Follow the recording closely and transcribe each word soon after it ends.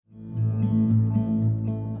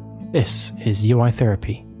This is UI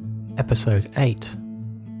Therapy, Episode 8.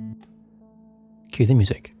 Cue the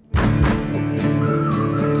music.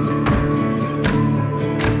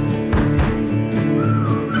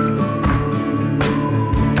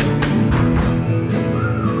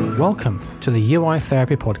 Welcome to the UI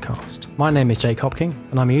Therapy Podcast. My name is Jake Hopking,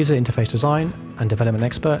 and I'm a user interface design and development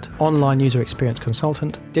expert, online user experience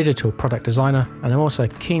consultant, digital product designer, and I'm also a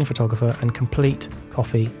keen photographer and complete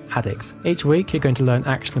coffee addict. Each week, you're going to learn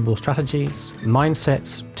actionable strategies,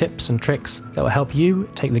 mindsets, tips, and tricks that will help you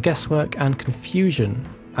take the guesswork and confusion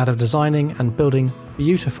out of designing and building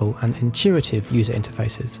beautiful and intuitive user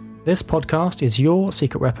interfaces. This podcast is your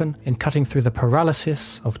secret weapon in cutting through the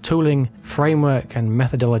paralysis of tooling, framework, and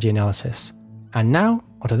methodology analysis. And now,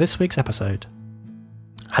 onto this week's episode.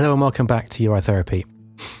 Hello and welcome back to UI Therapy.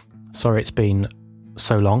 Sorry it's been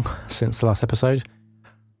so long since the last episode.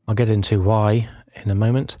 I'll get into why in a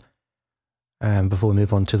moment before we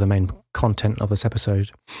move on to the main content of this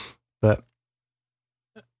episode. But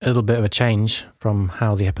a little bit of a change from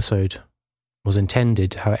how the episode was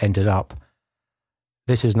intended, how it ended up.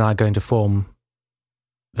 This is now going to form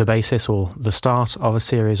the basis or the start of a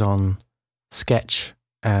series on Sketch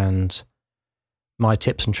and my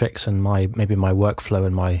tips and tricks and maybe my workflow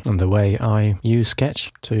and the way I use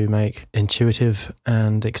Sketch to make intuitive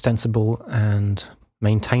and extensible and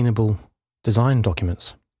maintainable design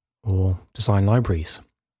documents or design libraries.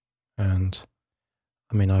 And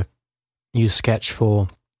I mean, I've used Sketch for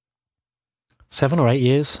 7 or 8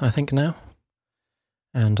 years, I think now.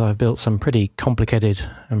 And I've built some pretty complicated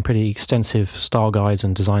and pretty extensive style guides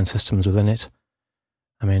and design systems within it.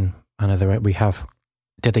 I mean, I know we have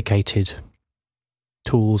dedicated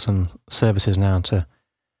tools and services now to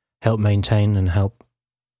help maintain and help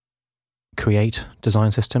create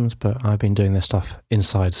design systems, but I've been doing this stuff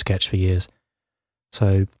inside Sketch for years.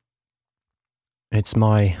 So it's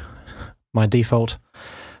my default,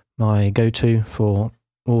 my go-to for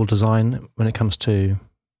all design when it comes to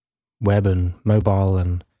web and mobile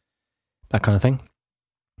and that kind of thing.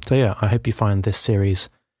 So yeah, I hope you find this series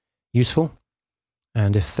useful.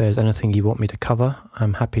 And if there's anything you want me to cover,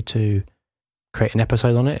 I'm happy to create an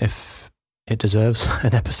episode on it if it deserves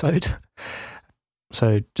an episode.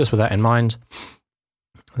 So just with that in mind,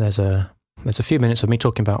 there's a few minutes of me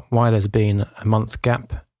talking about why there's been a month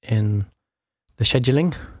gap in the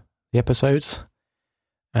scheduling, the episodes,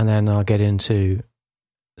 and then I'll get into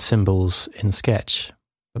symbols in Sketch.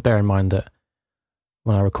 But bear in mind that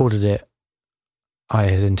when I recorded it, I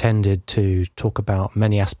had intended to talk about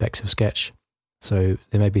many aspects of Sketch. So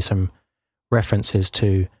there may be some references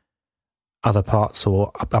to other parts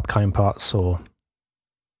or upcoming parts or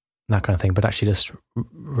that kind of thing. But actually just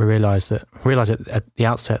realize it at the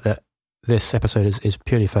outset that this episode is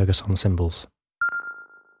purely focused on symbols.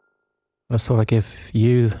 I just thought I'd give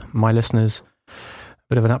you, my listeners, a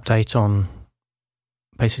bit of an update on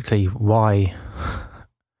basically why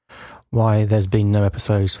there's been no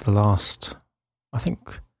episodes for the last, I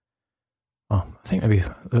think maybe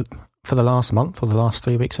for the last month or the last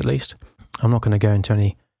 3 weeks at least. I'm not going to go into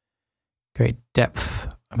any great depth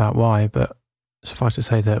about why, but suffice to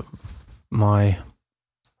say that my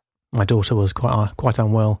daughter was quite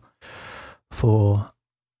unwell for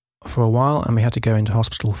a while, and we had to go into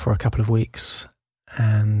hospital for a couple of weeks,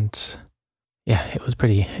 and yeah, it was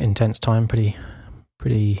pretty intense time, pretty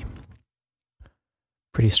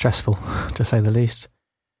stressful, to say the least.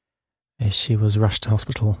 She was rushed to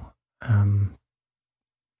hospital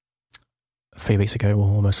 3 weeks ago, or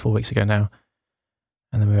almost 4 weeks ago now,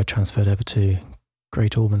 and then we were transferred over to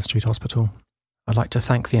Great Ormond Street Hospital. I'd like to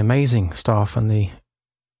thank the amazing staff and the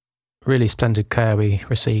really splendid care we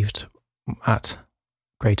received at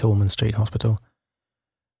Great Ormond Street Hospital.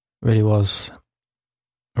 It really was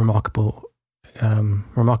remarkable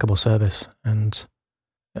service, and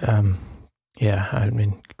yeah, I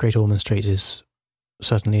mean, Great Ormond Street is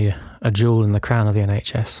certainly a jewel in the crown of the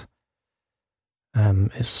NHS.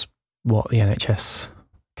 It's what the NHS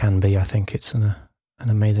can be. I think it's an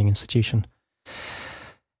amazing institution.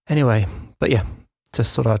 Anyway, but yeah,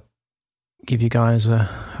 just sort of give you guys an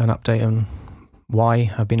update on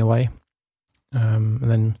why I've been away. And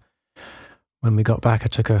then when we got back, I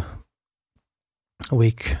took a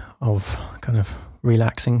week of kind of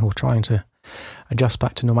relaxing or trying to adjust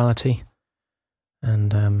back to normality.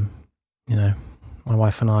 And, my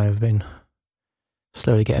wife and I have been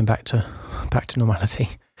slowly getting back to normality.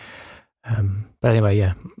 But anyway,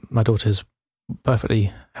 yeah, my daughter's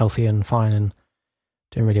perfectly healthy and fine and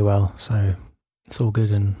doing really well. So it's all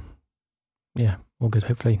good, and yeah, all good.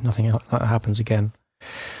 Hopefully nothing like that happens again.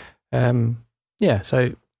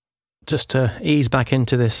 So just to ease back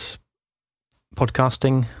into this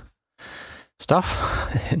podcasting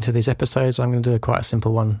stuff into these episodes. I'm going to do quite a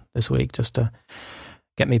simple one this week just to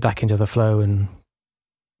get me back into the flow.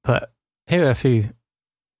 But here are a few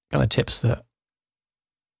kind of tips that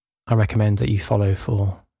I recommend that you follow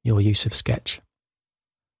for your use of Sketch.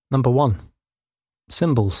 Number 1,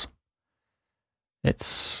 symbols.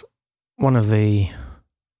 It's one of the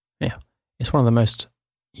most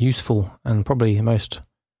useful and probably most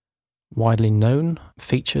widely known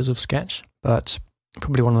features of Sketch, but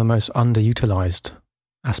probably one of the most underutilized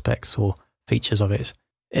aspects or features of it.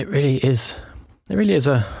 It really is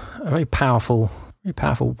a very powerful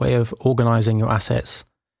way of organizing your assets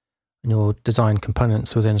and your design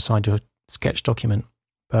components inside your Sketch document.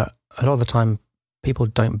 But a lot of the time, people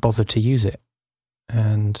don't bother to use it.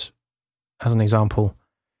 And as an example,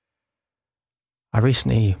 I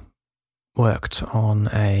recently worked on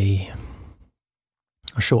a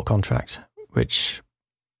short contract, which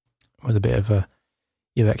was a bit of a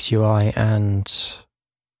UX, UI and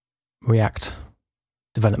React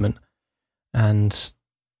development. And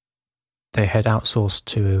they had outsourced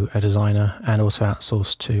to a designer and also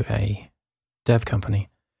outsourced to a dev company,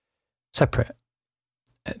 separate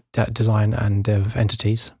design and dev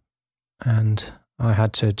entities. And I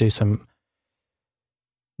had to do some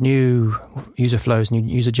new user flows, new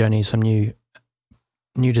user journeys, some new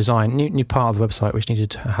design, new part of the website which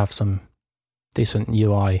needed to have some decent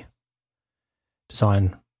UI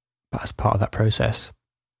design as part of that process.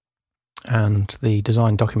 And the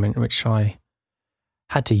design document which I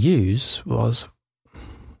had to use was,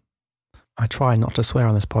 I try not to swear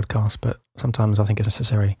on this podcast, but sometimes I think it's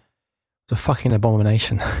necessary. It was a fucking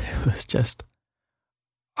abomination. It was just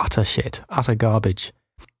utter shit, utter garbage.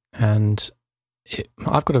 And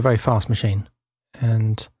I've got a very fast machine,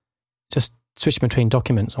 and just switching between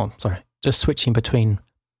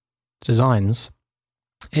designs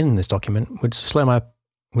in this document would slow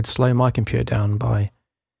my computer down by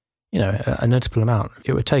a notable amount.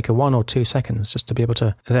 It would take 1 or 2 seconds just to be able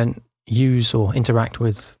to then use or interact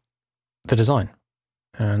with the design.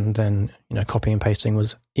 And then, copying and pasting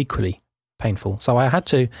was equally painful. So I had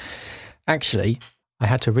to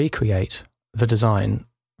recreate the design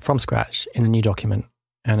from scratch in a new document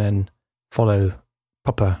and then follow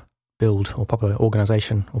proper build or proper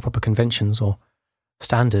organization or proper conventions or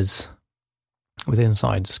standards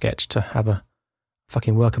inside Sketch to have a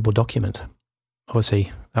fucking workable document.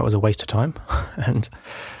 Obviously, that was a waste of time. And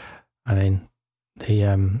I mean,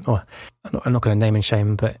 I'm not going to name and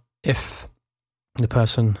shame, but if the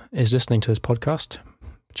person is listening to this podcast,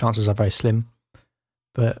 chances are very slim.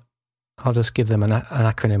 But I'll just give them an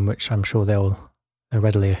acronym, which I'm sure they're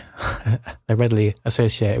readily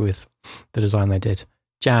associate with the design they did.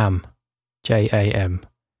 JAM, JAM.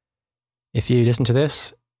 If you listen to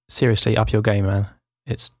this, seriously, up your game, man.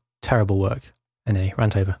 It's terrible work. Anyway,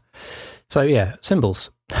 rant over. So yeah, symbols.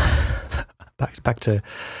 back to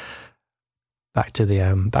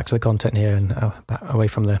the content here, and away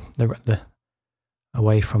from the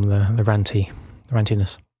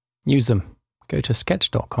rantiness. Use them. Go to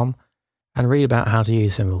sketch.com and read about how to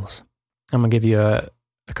use symbols. I'm going to give you a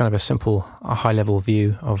kind of a high level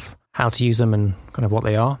view of how to use them and kind of what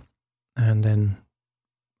they are, and then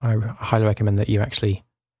I highly recommend that you actually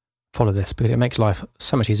follow this, because it makes life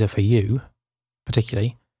so much easier for you,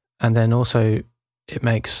 particularly. And then also it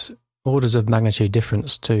makes orders of magnitude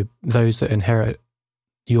difference to those that inherit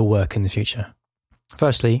your work in the future.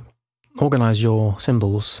 Firstly, organize your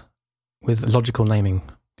symbols with logical naming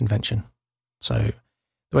convention. So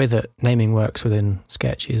the way that naming works within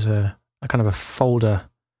Sketch is a kind of a folder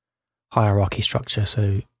hierarchy structure.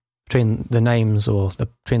 So between the names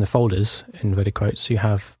between the folders, in inverted quotes, you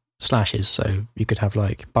have slashes. So you could have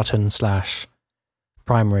like button /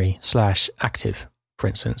 primary / active, for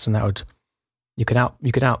instance, and that would you could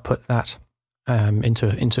output that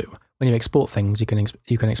into when you export things, you can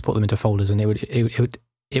export them into folders, and it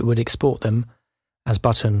would export them as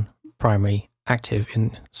button, primary, active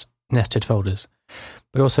in nested folders.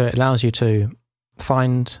 But also it allows you to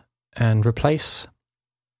find and replace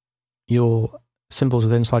your symbols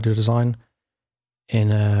inside your design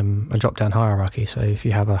in a drop-down hierarchy. So if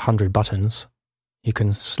you have 100 buttons, you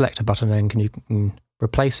can select a button and you can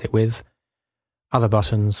replace it with other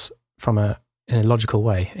buttons in a logical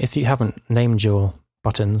way. If you haven't named your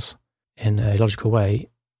buttons in a logical way,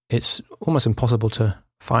 it's almost impossible to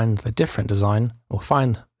find the different design or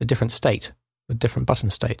find the different state, the different button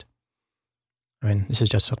state. I mean, this is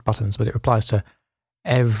just buttons, but it applies to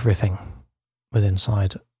everything within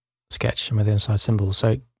inside Sketch and within inside symbols.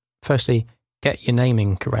 So firstly, get your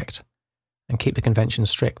naming correct and keep the conventions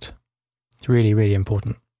strict. It's really, really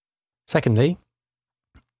important. Secondly,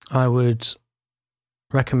 I would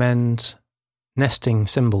recommend nesting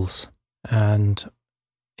symbols. And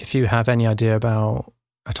if you have any idea about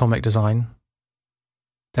atomic design,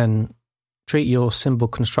 then treat your symbol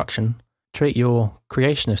construction, treat your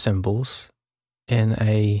creation of symbols in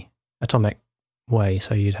a atomic way.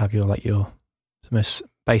 So you'd have your most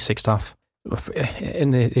basic stuff.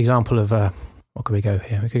 In the example of what could we go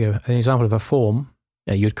here? We could go an example of a form.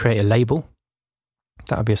 You'd create a label.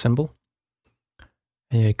 That would be a symbol.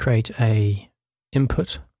 And you'd create a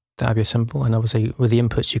input. That would be a symbol. And obviously with the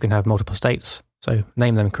inputs, you can have multiple states. So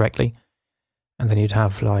name them correctly. And then you'd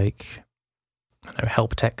have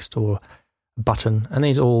help text or button. And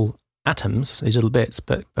these are all atoms, these little bits,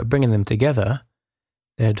 but bringing them together,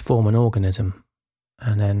 they'd form an organism.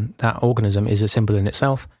 And then that organism is a symbol in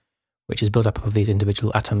itself, which is built up of these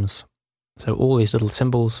individual atoms. So all these little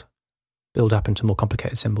symbols build up into more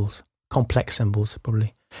complicated symbols. Complex symbols,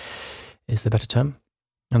 probably, is the better term.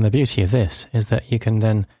 And the beauty of this is that you can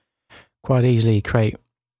then quite easily create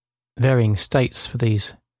varying states for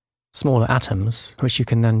these smaller atoms, which you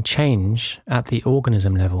can then change at the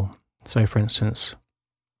organism level. So, for instance,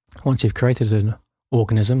 once you've created an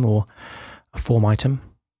organism or a form item,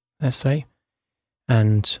 let's say,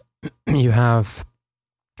 and you have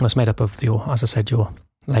what's made up of your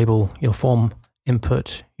label, your form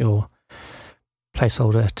input, your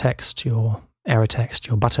placeholder text, your error text,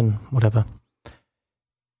 your button, whatever.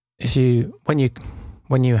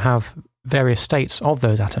 When you have various states of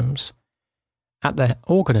those atoms, at the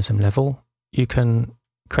organism level, you can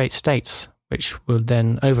create states which will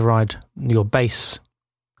then override your base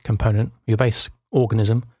component, your base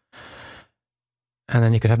organism. And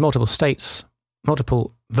then you could have multiple states,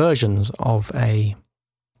 multiple versions of a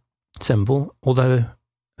symbol, although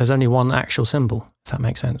there's only one actual symbol, if that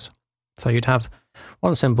makes sense. So you'd have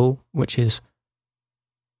one symbol which is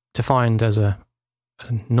defined as a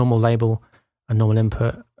normal label, a normal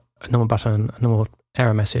input, a normal button, a normal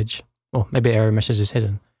error message, or maybe error message is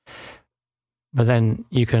hidden. But then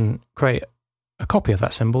you can create a copy of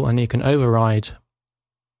that symbol and you can override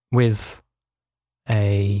with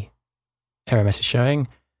a error message showing,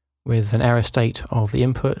 with an error state of the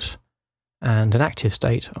input and an active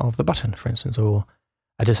state of the button, for instance, or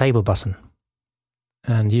a disable button.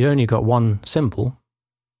 And you only got one symbol,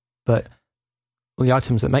 but all the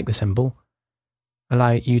items that make the symbol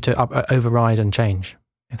allow you to override and change.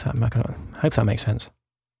 I hope that makes sense.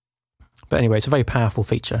 But anyway, it's a very powerful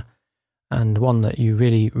feature and one that you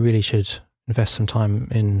really, really should invest some time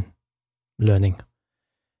in learning.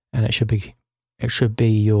 And it should be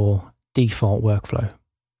your default workflow.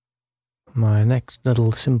 My next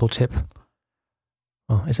little symbol tip,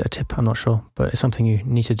 well, is it a tip? I'm not sure, but it's something you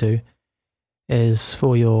need to do, is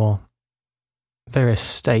for your various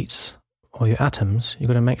states or your atoms, you've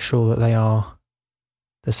got to make sure that they are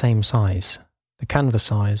the same size. The canvas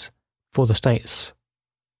size for the states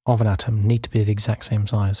of an atom need to be the exact same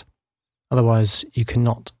size. Otherwise, you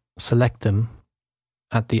cannot select them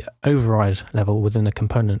at the override level within a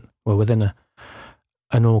component or within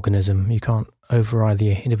an organism. You can't override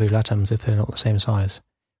the individual atoms if they're not the same size,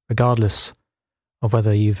 regardless of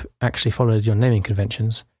whether you've actually followed your naming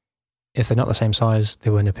conventions. If they're not the same size, they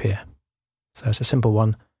won't appear. So it's a simple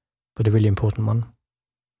one, but a really important one.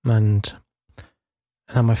 And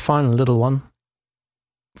now my final little one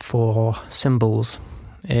for symbols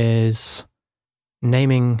is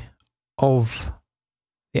naming of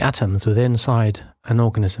the atoms within inside an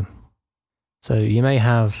organism. So you may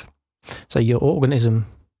have, your organism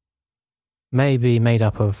may be made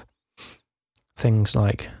up of things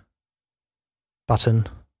like button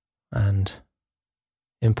and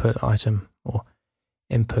input item or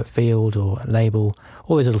input field or label,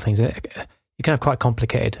 all these little things. You can have quite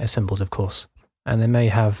complicated symbols, of course, and they may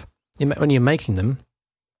have, when you're making them,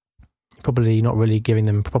 you're probably not really giving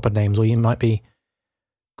them proper names, or you might be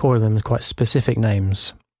calling them quite specific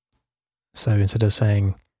names. So instead of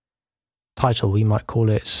saying title, you might call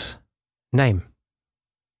it name,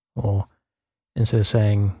 or instead of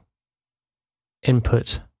saying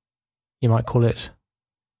input, you might call it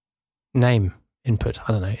name input.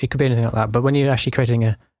 I don't know. It could be anything like that. But when you're actually creating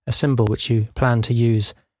a symbol which you plan to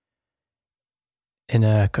use in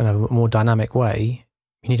a kind of more dynamic way,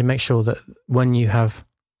 you need to make sure that when you have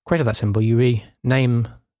created that symbol, you rename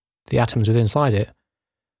the atoms within inside it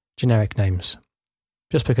generic names,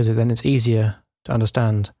 just because then it's easier to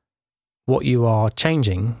understand what you are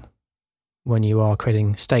changing when you are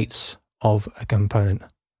creating states of a component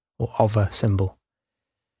or of a symbol.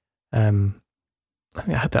 I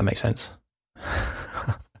hope that makes sense.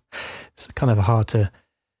 It's kind of hard to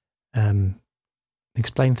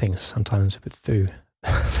explain things sometimes through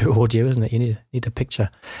audio, isn't it? You need a picture.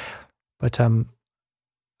 But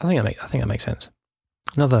I think that makes sense.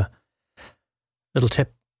 Another little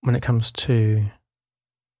tip when it comes to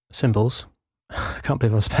symbols. I can't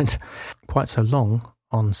believe I've spent quite so long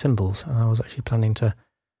on symbols, and I was actually planning to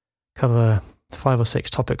cover 5 or 6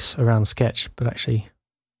 topics around Sketch, but actually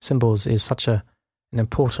symbols is such an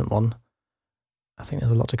important one. I think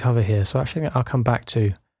there's a lot to cover here, so actually I'll come back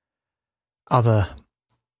to other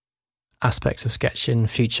aspects of Sketch in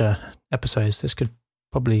future episodes. This could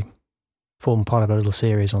probably form part of a little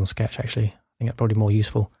series on Sketch, actually. I think it's probably more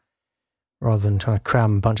useful rather than trying to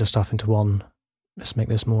cram a bunch of stuff into one. Let's make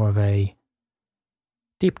this more of a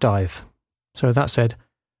deep dive. So with that said,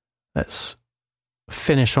 let's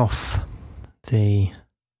finish off the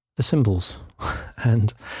symbols.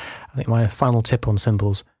 And I think my final tip on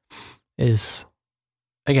symbols is,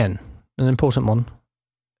 again, an important one.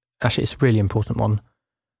 Actually, it's a really important one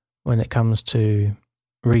when it comes to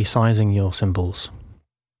resizing your symbols.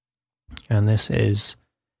 And this is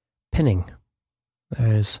pinning.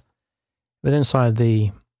 There's inside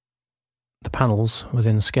the panels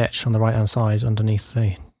within Sketch on the right hand side, underneath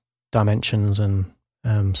the dimensions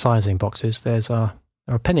and sizing boxes, there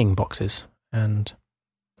are pinning boxes, and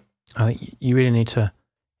I think you really need to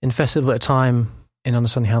invest a little bit of time in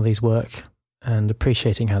understanding how these work and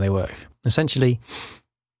appreciating how they work. Essentially,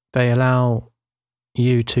 they allow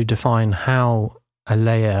you to define how a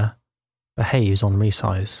layer behaves on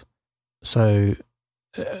resize. So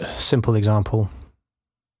a simple example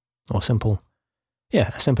is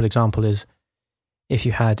if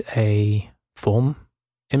you had a form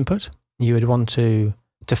input, you would want to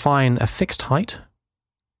define a fixed height,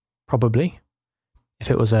 probably. If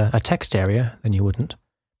it was a text area, then you wouldn't.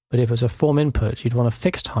 But if it was a form input, you'd want a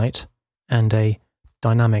fixed height and a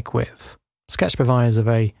dynamic width. Sketch provides a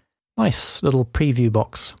very nice little preview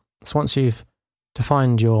box. So once you've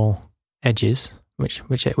defined your edges,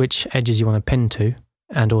 which edges you want to pin to,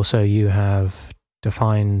 and also you have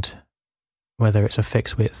defined whether it's a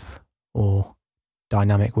fixed width or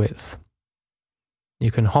dynamic width,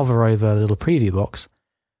 you can hover over the little preview box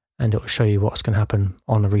and it will show you what's going to happen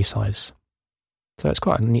on a resize. So it's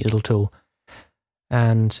quite a neat little tool.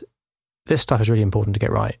 And this stuff is really important to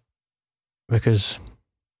get right, because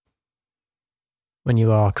when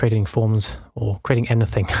you are creating forms or creating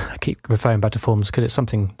anything, I keep referring back to forms because it's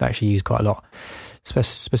something that I actually use quite a lot.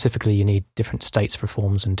 Specifically, you need different states for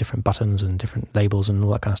forms and different buttons and different labels and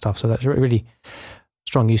all that kind of stuff. So that's a really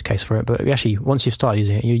strong use case for it. But actually, once you've started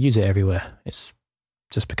using it, you use it everywhere. It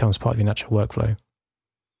just becomes part of your natural workflow.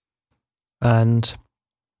 And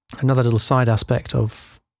another little side aspect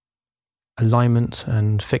of alignment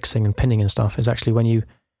and fixing and pinning and stuff is actually when you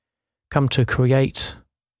come to create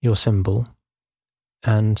your symbol,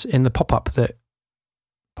 and in the pop-up that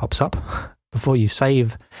pops up before you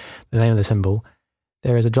save the name of the symbol,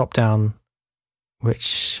 there is a drop-down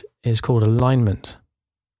which is called alignment.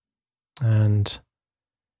 And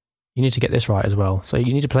you need to get this right as well. So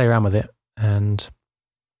you need to play around with it.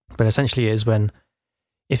 But essentially it is when,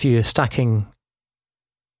 if you are stacking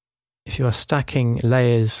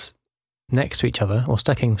layers next to each other, or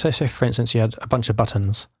stacking, so for instance, you had a bunch of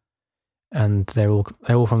buttons and they're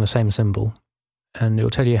all from the same symbol, and it will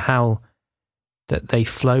tell you how that they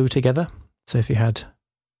flow together. So if you had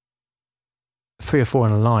 3 or 4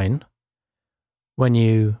 in a line, when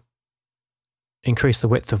you increase the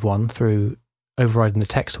width of one through overriding the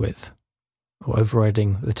text width or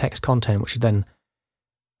overriding the text content, which then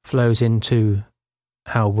flows into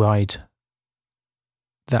how wide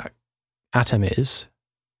that atom is,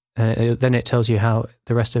 then it tells you how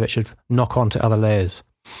the rest of it should knock onto other layers.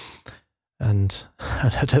 And I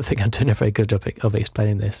don't think I'm doing a very good job of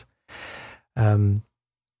explaining this.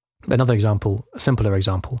 Another example, a simpler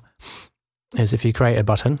example, is if you create a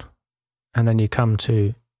button and then when you come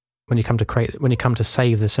to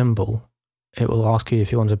save the symbol, it will ask you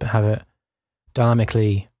if you want to have it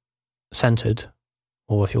dynamically centered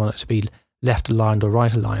or if you want it to be left aligned or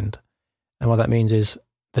right aligned. And what that means is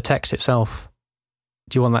the text itself,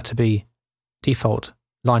 do you want that to be default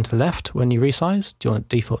line to the left when you resize? Do you want it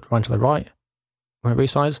default line to the right when it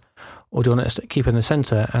resize? Or do you want it to keep in the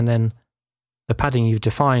center, and then the padding you've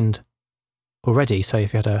defined already, so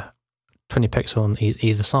if you had a 20 pixel on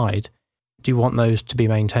either side, do you want those to be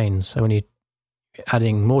maintained? So when you're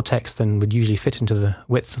adding more text than would usually fit into the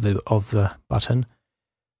width of the button,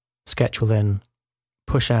 Sketch will then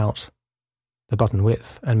push out the button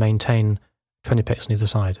width and maintain 20 pixels on either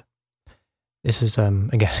side. This is,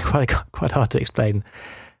 again, quite hard to explain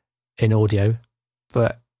in audio,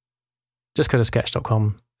 but just go to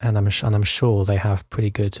sketch.com and I'm sure they have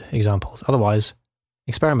pretty good examples. Otherwise,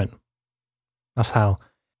 experiment. That's how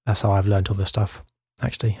I've learned all this stuff.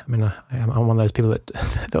 actually. I mean, I'm one of those people that,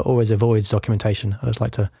 that always avoids documentation. I just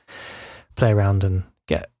like to play around and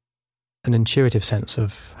get an intuitive sense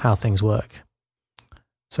of how things work.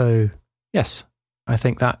 So, yes, I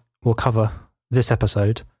think that will cover this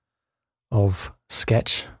episode of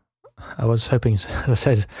Sketch. I was hoping, as I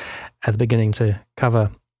said at the beginning, to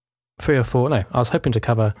cover I was hoping to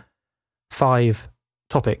cover 5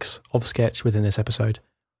 topics of Sketch within this episode.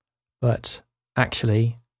 But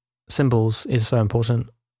actually, symbols is so important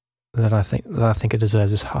that I think it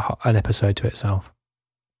deserves an episode to itself.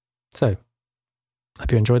 So,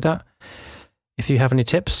 hope you enjoyed that. If you have any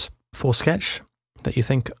tips for Sketch that you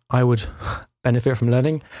think I would benefit from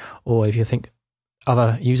learning, or if you think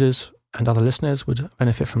other users and other listeners would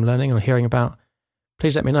benefit from learning or hearing about,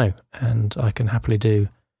 please let me know, and I can happily do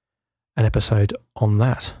an episode on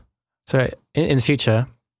that. So in the future,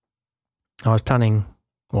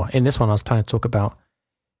 in this one I was planning to talk about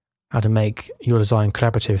how to make your design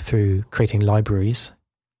collaborative through creating libraries.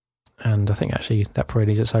 And I think actually that probably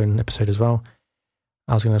needs its own episode as well.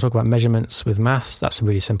 I was going to talk about measurements with maths. That's a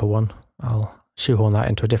really simple one. I'll shoehorn that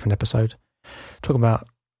into a different episode. Talk about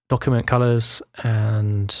document colors,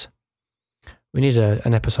 and we need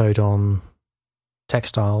an episode on text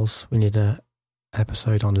styles. We need an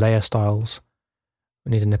episode on layer styles.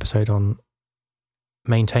 We need an episode on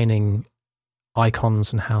maintaining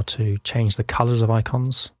icons and how to change the colors of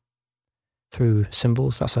icons through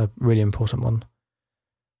symbols. That's a really important one.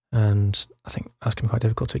 And I think that's going to be quite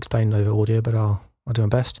difficult to explain over audio, but I'll do my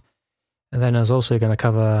best. And then I was also going to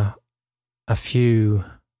cover a few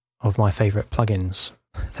of my favorite plugins.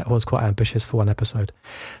 That was quite ambitious for one episode.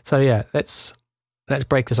 So yeah, let's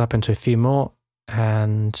break this up into a few more,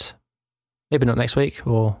 and maybe not next week,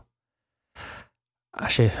 or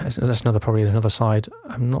actually that's probably another side.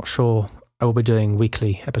 I'm not sure I will be doing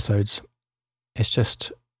weekly episodes. It's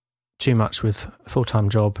just too much with a full-time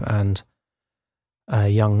job and a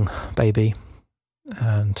young baby,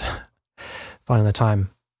 and finding the time.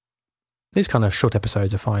 These kind of short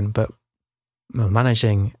episodes are fine, but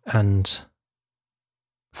managing and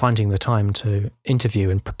finding the time to interview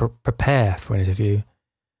and prepare for an interview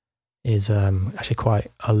is actually quite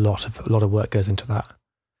a lot of work goes into that.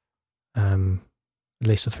 At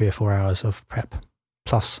least 3 or 4 hours of prep,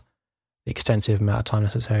 plus the extensive amount of time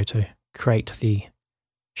necessary to create the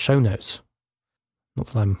show notes. Not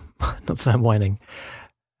that I'm whining.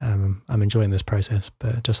 I'm enjoying this process,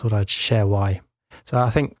 but just thought I'd share why. So I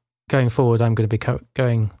think going forward, I'm going to be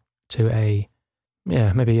going to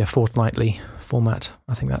maybe a fortnightly format.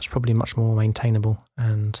 I think that's probably much more maintainable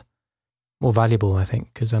and more valuable, I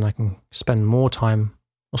think, because then I can spend the time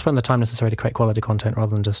necessary to create quality content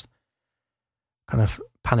rather than just kind of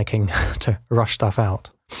panicking to rush stuff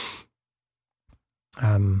out.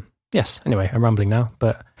 Yes, anyway, I'm rambling now,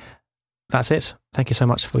 but that's it. Thank you so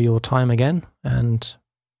much for your time again. And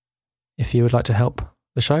if you would like to help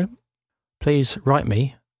the show, please write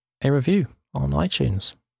me a review on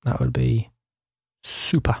iTunes. That would be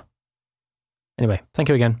super. Anyway, thank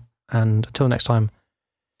you again. And until next time,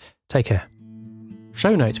 take care.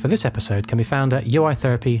 Show notes for this episode can be found at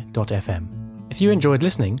uitherapy.fm. If you enjoyed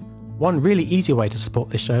listening, one really easy way to support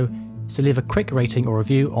this show is to leave a quick rating or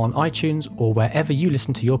review on iTunes or wherever you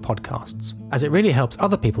listen to your podcasts, as it really helps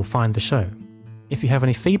other people find the show. If you have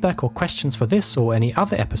any feedback or questions for this or any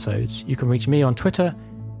other episodes, you can reach me on Twitter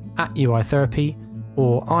at uitherapy,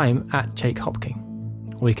 or I'm at Jake Hopking.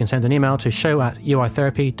 Or you can send an email to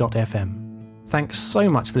show@uitherapy.fm. Thanks so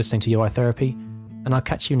much for listening to UI Therapy, and I'll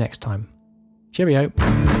catch you next time. Cheerio.